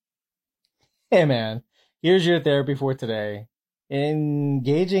Hey man, here's your therapy for today.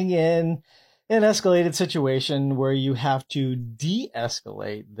 Engaging in an escalated situation where you have to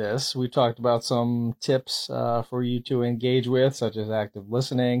de-escalate this. We talked about some tips for you to engage with, such as active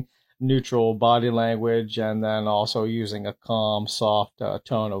listening, neutral body language, and then also using a calm, soft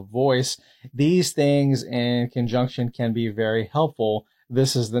tone of voice. These things in conjunction can be very helpful.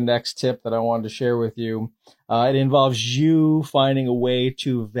 This is the next tip that I wanted to share with you. It involves you finding a way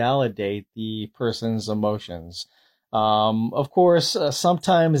to validate the person's emotions. Of course,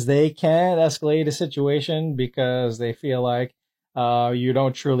 sometimes they can escalate a situation because they feel like you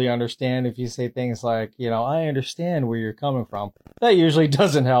don't truly understand. If you say things like, I understand where you're coming from, that usually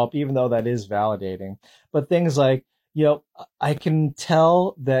doesn't help, even though that is validating. But things like, I can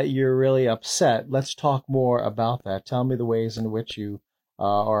tell that you're really upset. Let's talk more about that. Tell me the ways in which you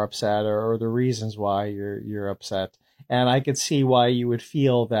are upset, or the reasons why you're upset. And I could see why you would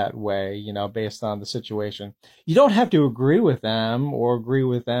feel that way, based on the situation. You don't have to agree with them or agree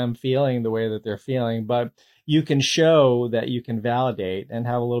with them feeling the way that they're feeling, but you can show that you can validate and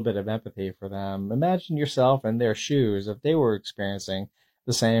have a little bit of empathy for them. Imagine yourself in their shoes if they were experiencing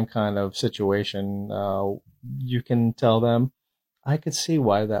the same kind of situation. You can tell them, I could see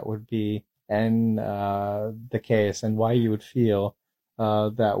why that would be and the case, and why you would feel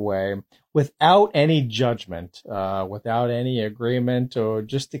that way, without any judgment, without any agreement, or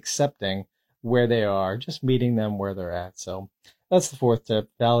just accepting where they are, just meeting them where they're at. So that's the fourth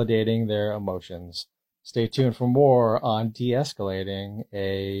tip, validating their emotions. Stay tuned for more on de-escalating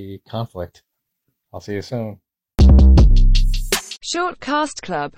a conflict. I'll see you soon. Shortcast Club.